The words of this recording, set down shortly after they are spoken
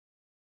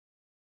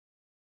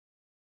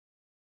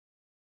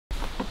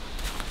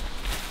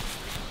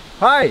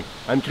Hi,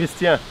 I'm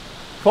Christian.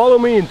 Follow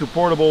me into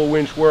Portable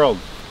Winch World.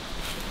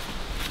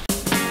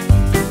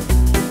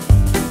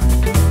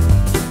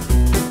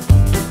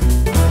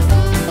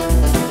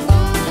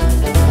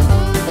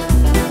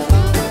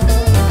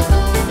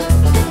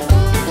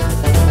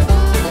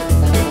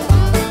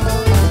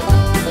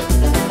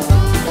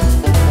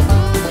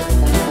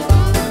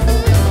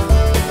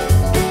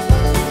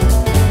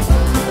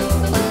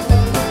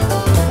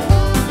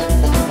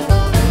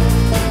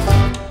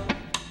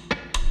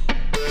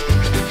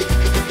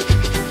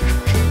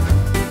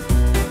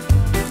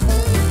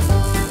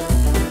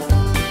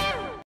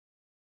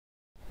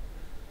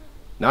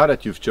 Now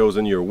that you've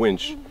chosen your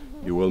winch,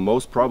 you will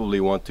most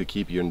probably want to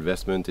keep your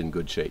investment in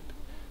good shape.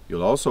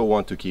 You'll also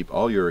want to keep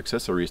all your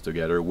accessories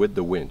together with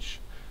the winch.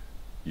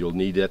 You'll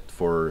need it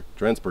for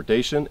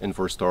transportation and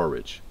for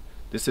storage.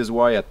 This is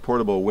why at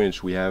Portable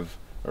Winch we have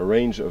a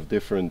range of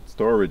different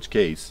storage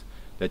case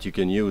that you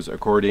can use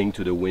according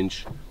to the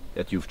winch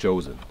that you've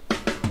chosen.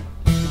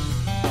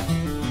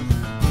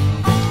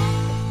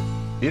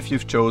 If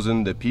you've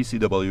chosen the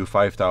PCW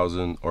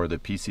 5000 or the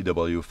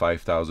PCW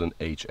 5000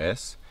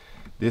 HS,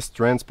 this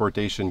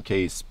transportation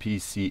case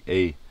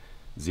PCA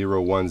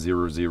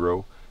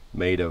 0100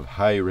 made of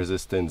high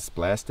resistance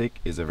plastic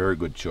is a very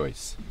good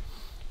choice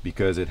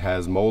because it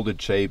has molded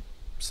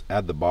shapes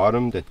at the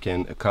bottom that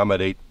can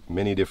accommodate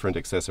many different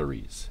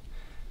accessories.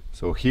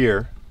 So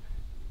here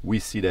we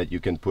see that you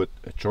can put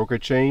a choker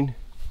chain.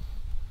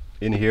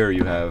 In here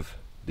you have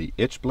the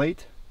hitch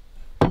plate.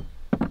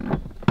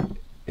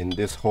 In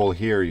this hole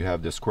here you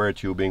have the square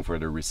tubing for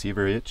the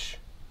receiver hitch.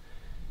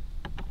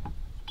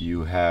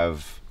 You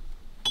have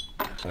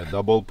a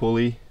double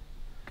pulley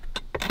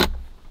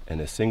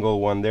and a single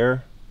one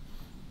there.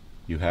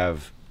 You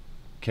have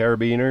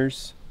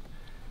carabiners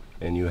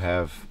and you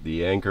have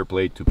the anchor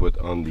plate to put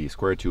on the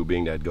square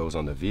tubing that goes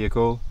on the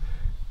vehicle.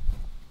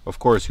 Of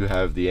course you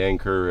have the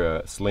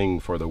anchor sling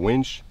for the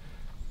winch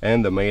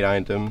and the main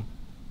item,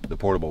 the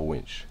portable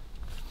winch.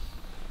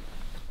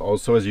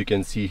 Also, as you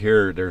can see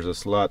here, there's a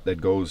slot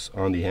that goes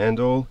on the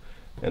handle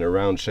and a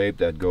round shape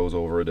that goes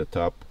over the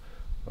top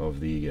of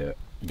the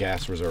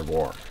gas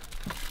reservoir.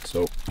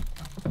 So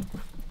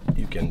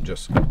you can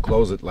just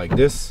close it like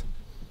this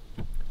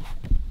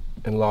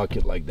and lock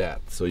it like that.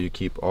 So you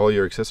keep all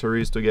your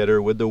accessories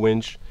together with the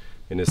winch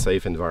in a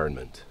safe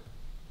environment.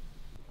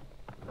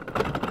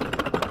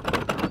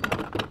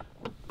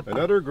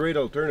 Another great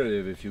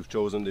alternative if you've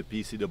chosen the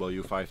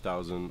PCW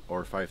 5000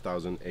 or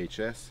 5000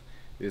 HS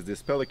is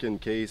this Pelican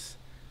case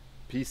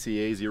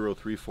PCA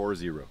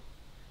 0340.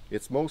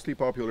 It's mostly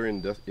popular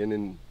in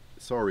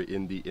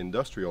the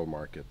industrial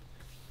market,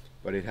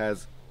 but it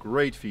has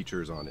great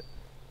features on it,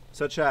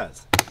 such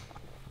as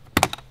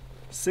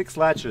 6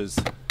 latches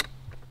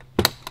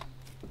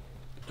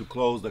to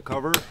close the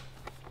cover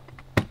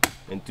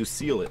and to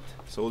seal it,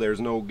 so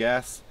there's no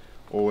gas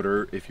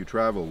odor if you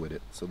travel with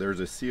it. So there's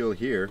a seal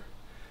here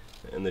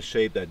and the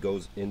shape that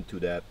goes into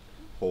that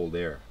hole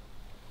there.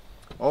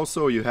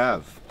 Also you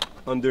have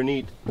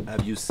underneath,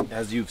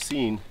 as you've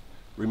seen,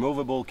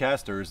 removable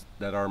casters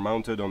that are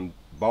mounted on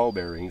ball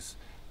bearings,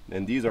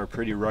 and these are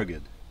pretty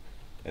rugged.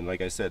 And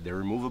like I said, they're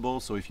removable,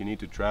 so if you need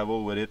to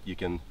travel with it, you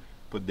can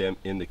put them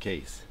in the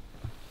case.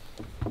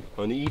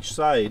 On each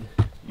side,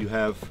 you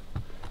have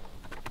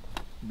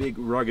big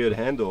rugged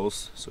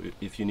handles, so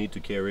if you need to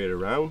carry it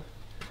around.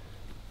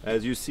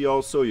 As you see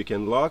also, you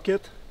can lock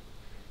it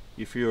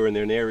if you're in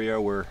an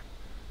area where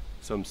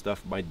some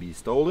stuff might be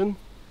stolen.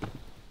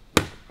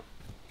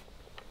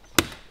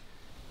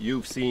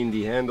 You've seen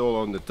the handle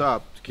on the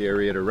top to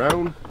carry it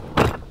around.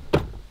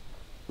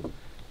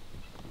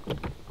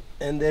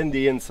 And then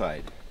the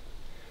inside.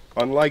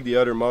 Unlike the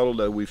other model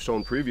that we've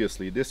shown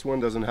previously, this one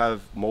doesn't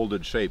have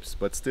molded shapes,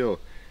 but still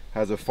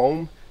has a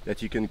foam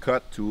that you can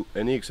cut to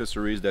any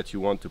accessories that you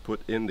want to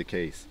put in the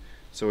case.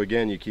 So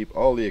again, you keep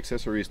all the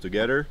accessories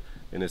together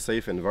in a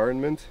safe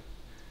environment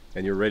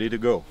and you're ready to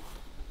go.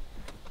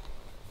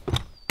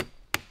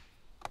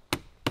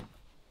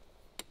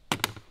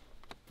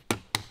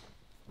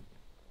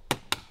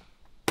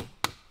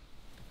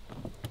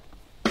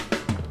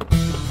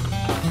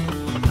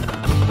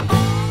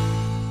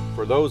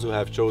 For those who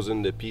have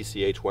chosen the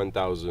PCH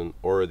 1000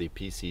 or the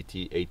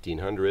PCT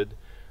 1800,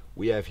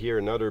 we have here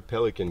another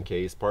Pelican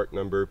case, part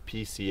number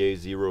PCA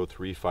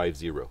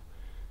 0350.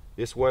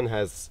 This one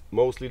has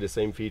mostly the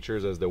same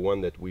features as the one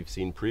that we've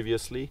seen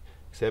previously,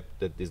 except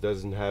that this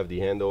doesn't have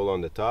the handle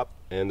on the top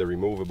and the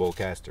removable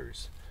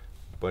casters.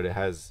 But it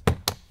has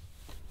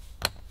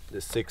the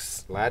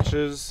 6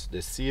 latches,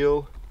 the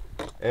seal,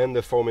 and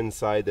the foam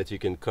inside that you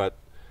can cut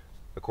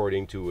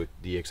according to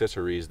the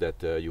accessories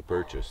that you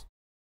purchased.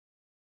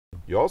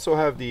 You also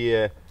have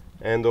the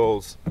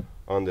handles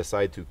on the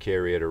side to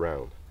carry it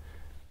around.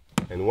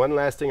 And one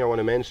last thing I want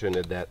to mention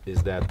is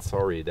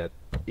that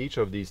each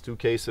of these two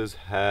cases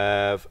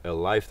have a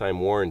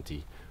lifetime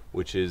warranty,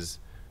 which is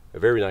a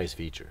very nice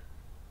feature.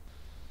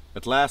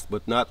 At last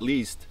but not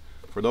least,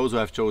 for those who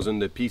have chosen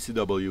the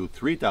PCW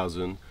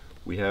 3000,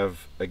 we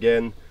have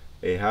again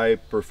a high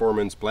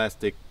performance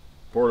plastic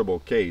portable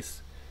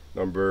case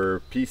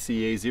number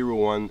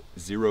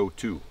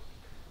PCA0102.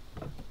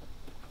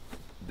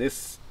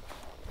 This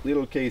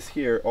little case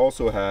here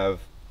also have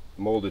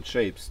molded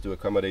shapes to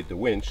accommodate the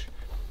winch,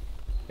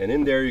 and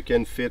in there you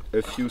can fit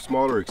a few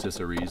smaller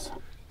accessories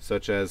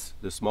such as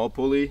the small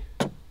pulley.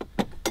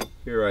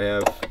 Here I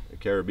have a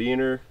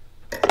carabiner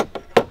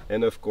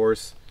and of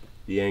course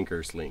the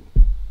anchor sling.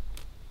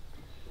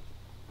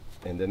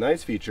 And the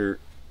nice feature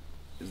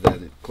is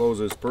that it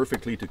closes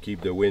perfectly to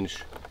keep the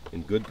winch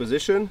in good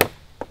position.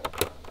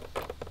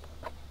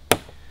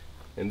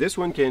 And this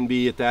one can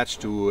be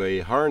attached to a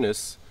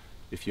harness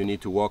if you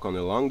need to walk on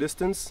a long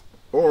distance,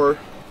 or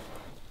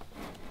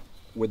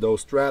with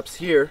those straps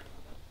here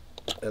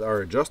that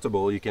are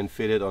adjustable, you can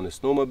fit it on a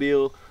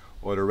snowmobile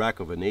or the rack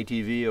of an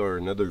ATV or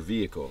another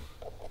vehicle.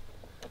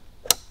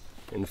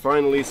 And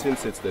finally,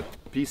 since it's the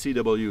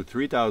PCW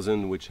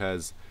 3000, which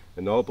has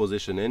an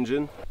all-position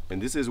engine,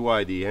 and this is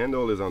why the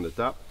handle is on the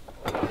top,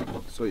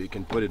 so you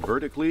can put it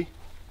vertically,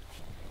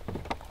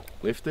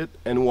 lift it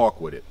and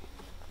walk with it.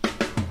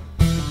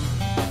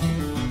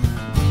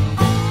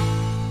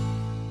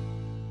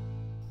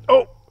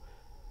 Oh,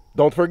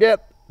 don't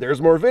forget,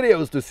 there's more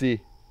videos to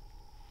see.